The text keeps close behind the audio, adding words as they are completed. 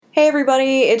Hey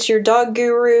everybody, it's your dog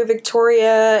guru,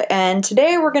 Victoria, and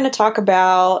today we're going to talk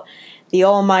about the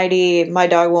almighty my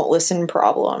dog won't listen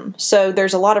problem. So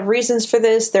there's a lot of reasons for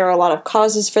this, there are a lot of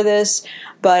causes for this,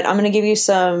 but I'm going to give you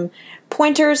some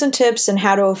pointers and tips on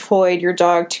how to avoid your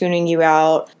dog tuning you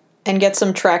out and get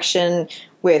some traction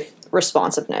with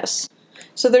responsiveness.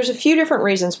 So there's a few different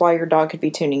reasons why your dog could be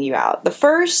tuning you out. The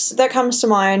first that comes to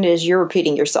mind is you're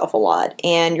repeating yourself a lot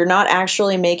and you're not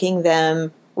actually making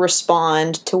them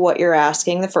respond to what you're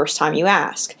asking the first time you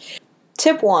ask.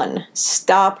 Tip 1,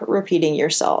 stop repeating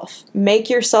yourself. Make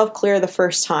yourself clear the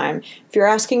first time. If you're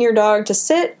asking your dog to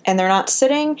sit and they're not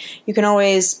sitting, you can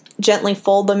always gently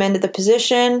fold them into the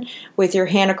position with your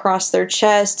hand across their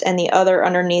chest and the other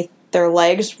underneath their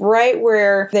legs, right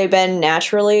where they bend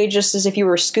naturally, just as if you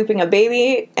were scooping a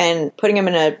baby and putting him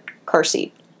in a car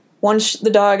seat. Once the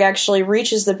dog actually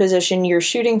reaches the position you're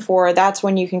shooting for, that's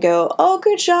when you can go, oh,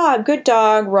 good job, good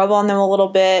dog, rub on them a little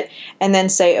bit, and then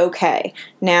say, okay.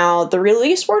 Now, the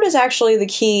release word is actually the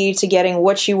key to getting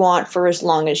what you want for as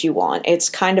long as you want. It's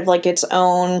kind of like its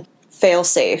own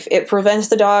fail-safe. It prevents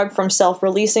the dog from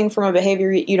self-releasing from a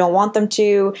behavior you don't want them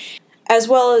to, as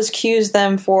well as cues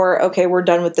them for, okay, we're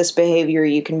done with this behavior,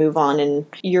 you can move on and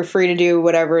you're free to do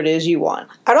whatever it is you want.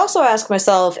 I'd also ask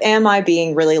myself, am I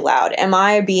being really loud? Am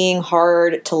I being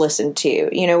hard to listen to?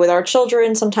 You know, with our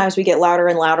children, sometimes we get louder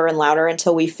and louder and louder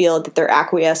until we feel that they're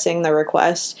acquiescing the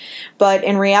request. But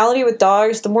in reality with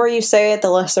dogs, the more you say it, the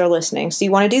less they're listening. So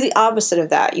you want to do the opposite of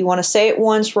that. You want to say it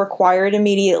once, require it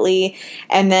immediately,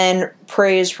 and then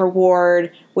praise,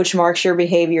 reward, which marks your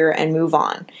behavior, and move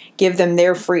on. Give them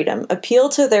their freedom. Appeal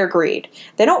to their greed.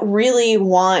 They don't really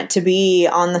want to be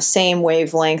on the same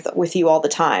wavelength with you all the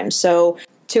time. So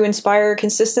to inspire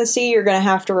consistency, you're going to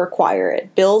have to require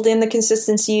it. Build in the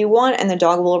consistency you want, and the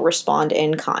dog will respond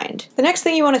in kind. The next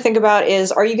thing you want to think about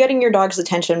is, are you getting your dog's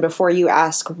attention before you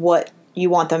ask what you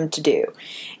want them to do?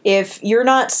 If you're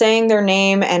not saying their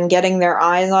name and getting their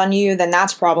eyes on you, then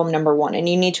that's problem number 1, and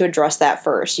you need to address that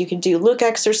first. You can do look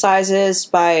exercises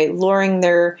by luring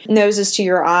their noses to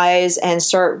your eyes and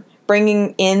start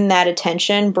bringing in that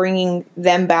attention, bringing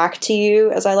them back to you,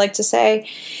 as I like to say,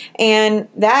 and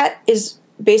that is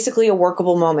basically a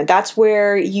workable moment. That's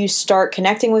where you start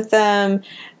connecting with them,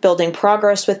 building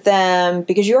progress with them,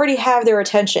 because you already have their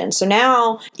attention. So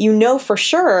now you know for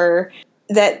sure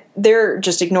that they're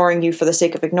just ignoring you for the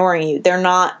sake of ignoring you. They're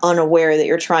not unaware that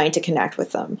you're trying to connect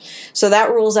with them. So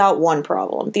that rules out one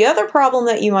problem. The other problem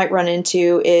that you might run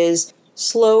into is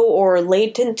slow or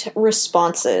latent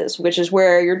responses, which is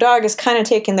where your dog is kind of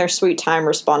taking their sweet time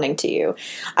responding to you.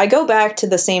 I go back to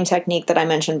the same technique that I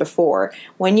mentioned before.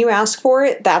 When you ask for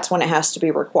it, that's when it has to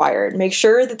be required. Make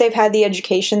sure that they've had the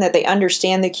education, that they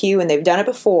understand the cue, and they've done it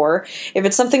before. If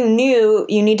it's something new,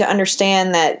 you need to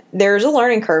understand that there's a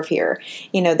learning curve here.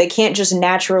 You know, they can't just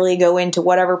naturally go into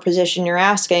whatever position you're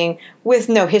asking with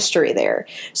no history there.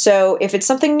 So if it's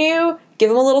something new, give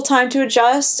them a little time to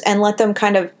adjust and let them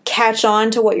kind of catch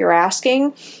on to what you're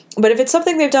asking. But if it's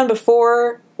something they've done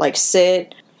before, like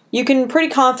sit, you can pretty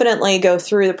confidently go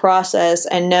through the process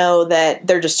and know that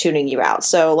they're just tuning you out.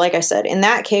 So like I said, in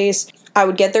that case, I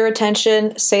would get their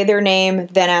attention, say their name,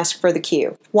 then ask for the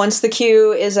cue. Once the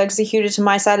cue is executed to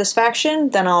my satisfaction,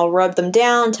 then I'll rub them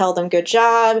down, tell them good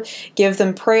job, give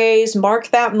them praise, mark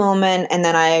that moment, and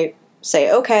then I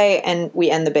say okay, and we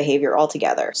end the behavior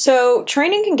altogether. So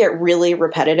training can get really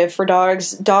repetitive for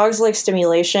dogs. Dogs like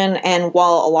stimulation, and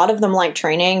while a lot of them like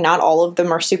training, not all of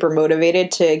them are super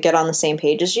motivated to get on the same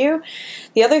page as you.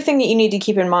 The other thing that you need to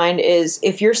keep in mind is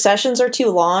if your sessions are too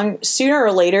long, sooner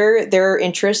or later their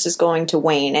interest is going to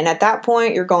wane, and at that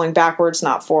point you're going backwards,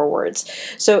 not forwards.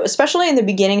 So especially in the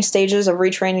beginning stages of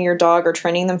retraining your dog or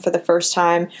training them for the first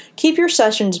time, keep your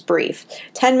sessions brief.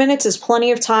 10 minutes is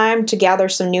plenty of time to gather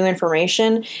some new information,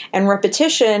 and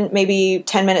repetition, maybe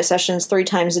 10-minute sessions 3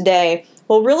 times a day,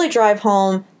 will really drive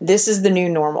home this is the new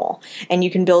normal. And you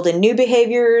can build in new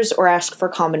behaviors or ask for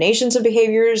combinations of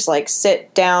behaviors like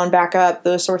sit, down, back up,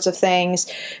 those sorts of things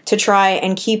to try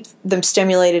and keep them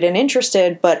stimulated and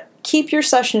interested, but keep your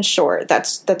sessions short.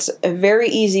 That's a very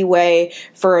easy way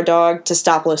for a dog to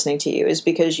stop listening to you, is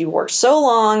because you worked so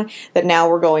long that now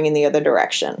we're going in the other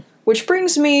direction. Which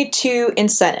brings me to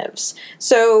incentives.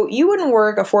 So you wouldn't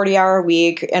work a 40-hour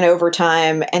week and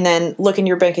overtime and then look in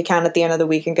your bank account at the end of the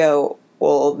week and go,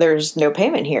 well, there's no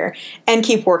payment here, and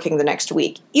keep working the next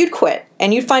week. You'd quit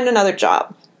and you'd find another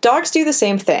job. Dogs do the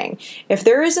same thing. If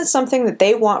there isn't something that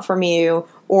they want from you,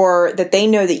 or that they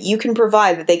know that you can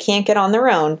provide that they can't get on their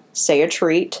own, say a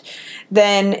treat,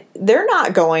 then they're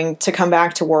not going to come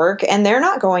back to work and they're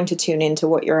not going to tune into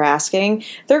what you're asking.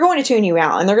 They're going to tune you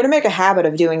out, and they're going to make a habit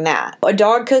of doing that. A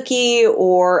dog cookie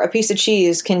or a piece of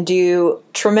cheese can do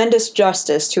tremendous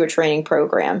justice to a training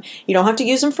program. You don't have to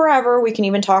use them forever. We can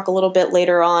even talk a little bit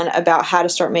later on about how to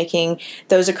start making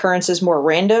those occurrences more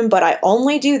random, but I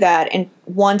only do that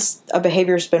once a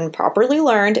behavior's been properly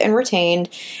learned and retained,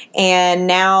 and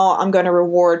now I'm going to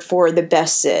reward for the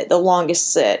best sit, the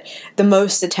longest sit, the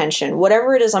most attention,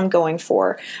 whatever it is I'm going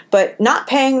for. But not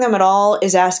paying them at all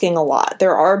is asking a lot.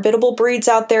 There are biddable breeds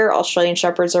out there. Australian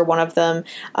Shepherds are one of them.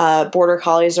 Border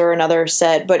Collies are another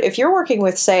set. But if you're working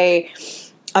with, say,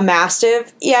 a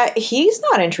Mastiff, yeah, he's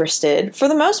not interested. For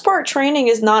the most part, training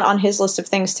is not on his list of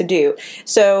things to do.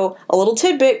 So a little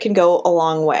tidbit can go a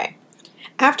long way.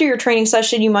 After your training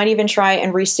session, you might even try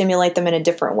and re-stimulate them in a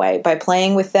different way by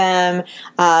playing with them,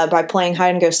 by playing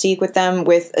hide and go seek with them,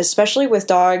 especially with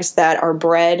dogs that are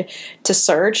bred to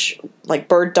search, like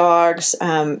bird dogs.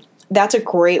 That's a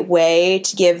great way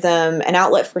to give them an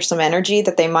outlet for some energy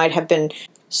that they might have been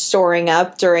storing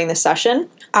up during the session.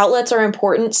 Outlets are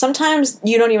important. Sometimes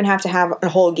you don't even have to have a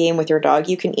whole game with your dog.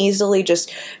 You can easily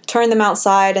just turn them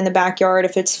outside in the backyard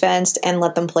if it's fenced and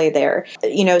let them play there.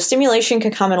 Stimulation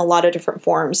can come in a lot of different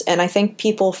forms, and I think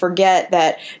people forget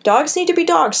that dogs need to be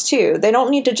dogs too. They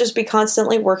don't need to just be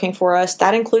constantly working for us.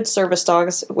 That includes service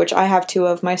dogs, which I have 2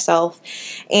 of myself,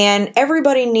 and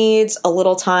everybody needs a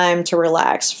little time to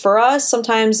relax. For us,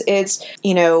 sometimes it's,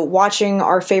 watching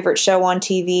our favorite show on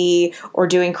TV or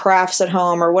doing crafts at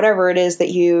home or whatever it is that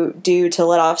you do to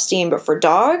let off steam. But for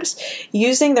dogs,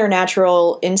 using their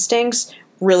natural instincts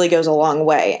really goes a long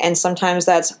way. And sometimes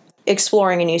that's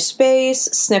exploring a new space,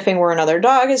 sniffing where another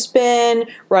dog has been,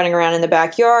 running around in the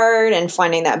backyard and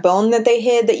finding that bone that they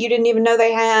hid that you didn't even know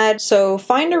they had. So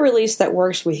find a release that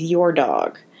works with your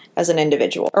dog as an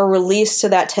individual, a release to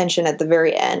that tension at the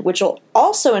very end, which will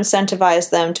also incentivize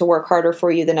them to work harder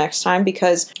for you the next time,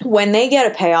 because when they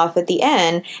get a payoff at the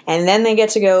end and then they get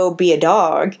to go be a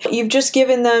dog, you've just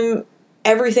given them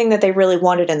everything that they really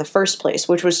wanted in the first place,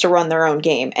 which was to run their own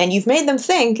game. And you've made them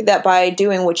think that by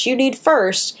doing what you need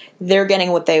first, they're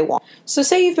getting what they want. So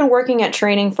say you've been working at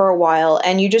training for a while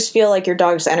and you just feel like your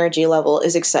dog's energy level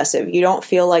is excessive. You don't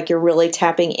feel like you're really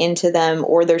tapping into them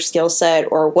or their skill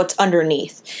set or what's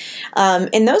underneath.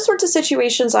 In those sorts of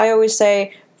situations, I always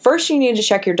say, first, you need to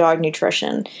check your dog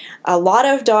nutrition. A lot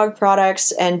of dog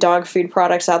products and dog food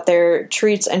products out there,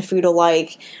 treats and food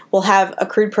alike, will have a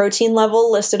crude protein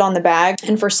level listed on the bag.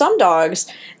 And for some dogs,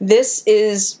 this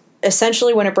is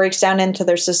essentially, when it breaks down into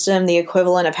their system, the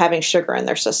equivalent of having sugar in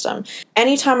their system.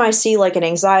 Anytime I see like an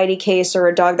anxiety case or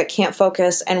a dog that can't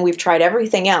focus and we've tried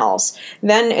everything else,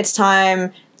 then it's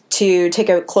time to take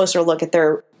a closer look at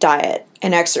their diet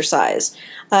and exercise.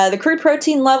 The crude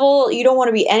protein level, you don't want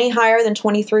to be any higher than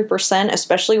 23%,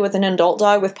 especially with an adult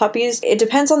dog with puppies. It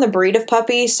depends on the breed of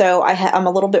puppy, so I'm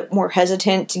a little bit more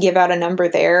hesitant to give out a number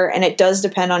there, and it does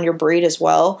depend on your breed as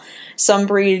well. Some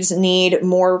breeds need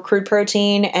more crude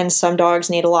protein, and some dogs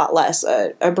need a lot less.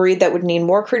 A breed that would need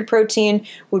more crude protein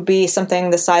would be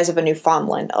something the size of a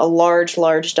Newfoundland, a large,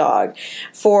 large dog.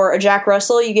 For a Jack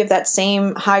Russell, you give that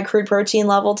same high crude protein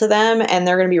level to them, and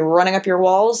they're going to be running up your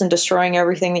walls and destroying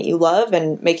everything that you love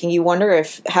and making you wonder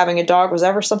if having a dog was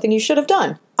ever something you should have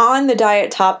done. On the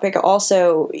diet topic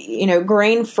also,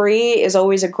 grain-free is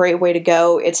always a great way to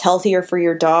go. It's healthier for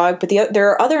your dog, but there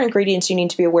are other ingredients you need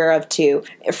to be aware of too.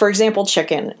 For example,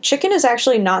 chicken. Chicken is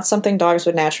actually not something dogs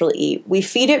would naturally eat. We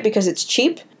feed it because it's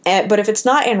cheap, but if it's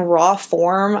not in raw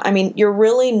form, you're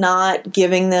really not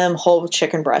giving them whole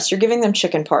chicken breasts. You're giving them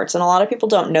chicken parts, and a lot of people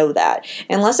don't know that.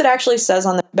 Unless it actually says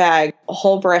on the bag,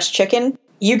 whole breast chicken,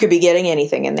 you could be getting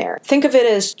anything in there. Think of it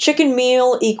as chicken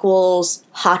meal equals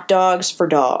hot dogs for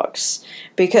dogs,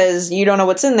 because you don't know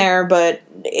what's in there, but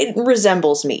it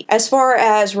resembles meat. As far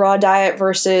as raw diet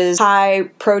versus high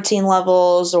protein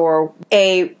levels or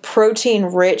a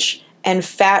protein-rich and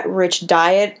fat-rich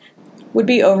diet, would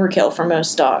be overkill for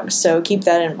most dogs, so keep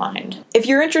that in mind. If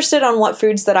you're interested on what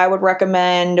foods that I would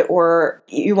recommend, or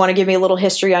you want to give me a little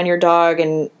history on your dog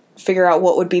and figure out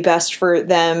what would be best for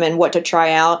them and what to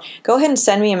try out, go ahead and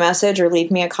send me a message or leave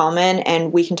me a comment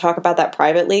and we can talk about that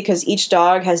privately, because each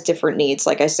dog has different needs,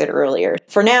 like I said earlier.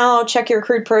 For now, check your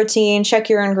crude protein, check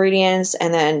your ingredients,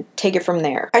 and then take it from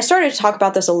there. I started to talk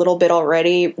about this a little bit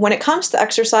already. When it comes to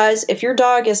exercise, if your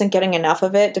dog isn't getting enough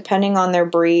of it, depending on their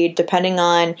breed, depending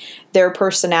on their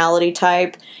personality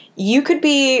type, you could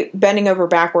be bending over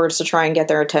backwards to try and get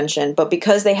their attention, but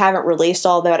because they haven't released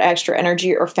all that extra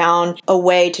energy or found a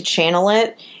way to channel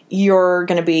it, you're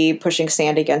going to be pushing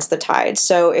sand against the tide.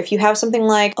 So if you have something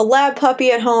like a lab puppy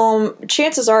at home,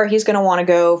 chances are he's going to want to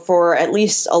go for at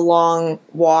least a long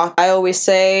walk. I always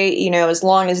say, as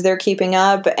long as they're keeping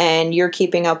up and you're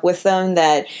keeping up with them,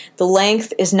 that the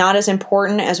length is not as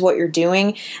important as what you're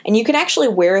doing. And you can actually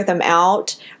wear them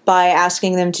out by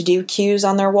asking them to do cues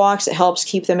on their walks. It helps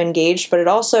keep them engaged, but it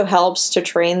also helps to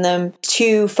train them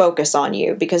to focus on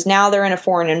you, because now they're in a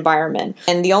foreign environment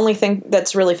and the only thing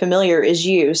that's really familiar is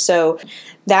you. So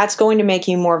that's going to make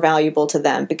you more valuable to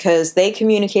them, because they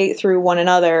communicate through one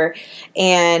another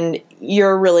and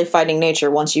you're really fighting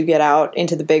nature once you get out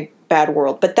into the big bad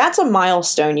world. But that's a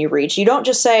milestone you reach. You don't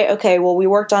just say, okay, well, we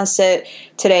worked on sit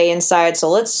today inside, so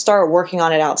let's start working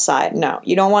on it outside. No,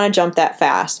 you don't want to jump that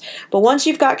fast. But once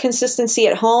you've got consistency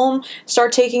at home,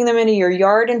 start taking them into your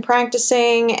yard and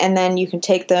practicing, and then you can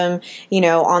take them,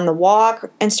 on the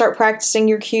walk and start practicing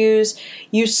your cues.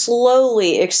 You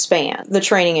slowly expand the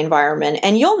training environment,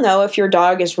 and you'll know if your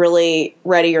dog is really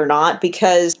ready or not,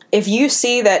 because if you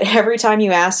see that every time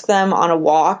you ask them on a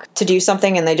walk to do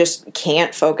something and they just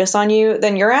can't focus on you,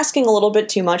 then you're asking a little bit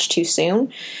too much too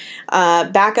soon.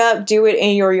 Back up, do it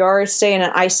in your yard, stay in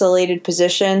an isolated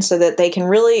position so that they can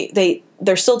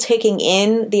they're still taking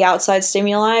in the outside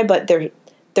stimuli, but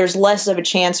there's less of a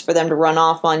chance for them to run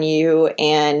off on you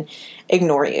and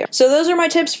ignore you. So those are my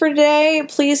tips for today.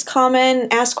 Please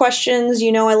comment, ask questions.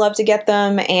 I love to get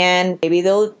them, and maybe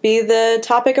they'll be the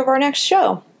topic of our next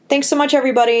show. Thanks so much,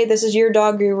 everybody. This is your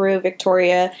dog guru,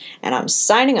 Victoria, and I'm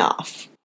signing off.